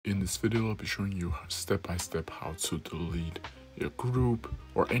In this video, I'll be showing you step by step how to delete your group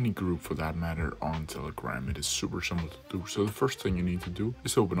or any group for that matter on Telegram. It is super simple to do. So the first thing you need to do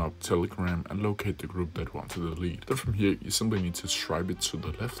is open up Telegram and locate the group that you want to delete. Then from here, you simply need to swipe it to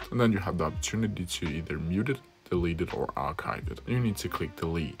the left, and then you have the opportunity to either mute it, delete it, or archive it. You need to click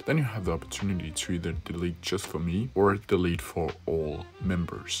delete. Then you have the opportunity to either delete just for me or delete for all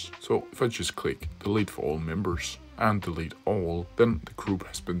members. So if I just click delete for all members and delete all, then the group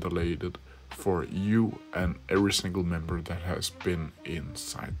has been deleted for you and every single member that has been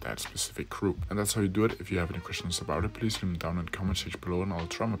inside that specific group. And that's how you do it. If you have any questions about it, please leave them down in the comment section below and I'll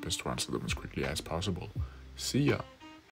try my best to answer them as quickly as possible. See ya!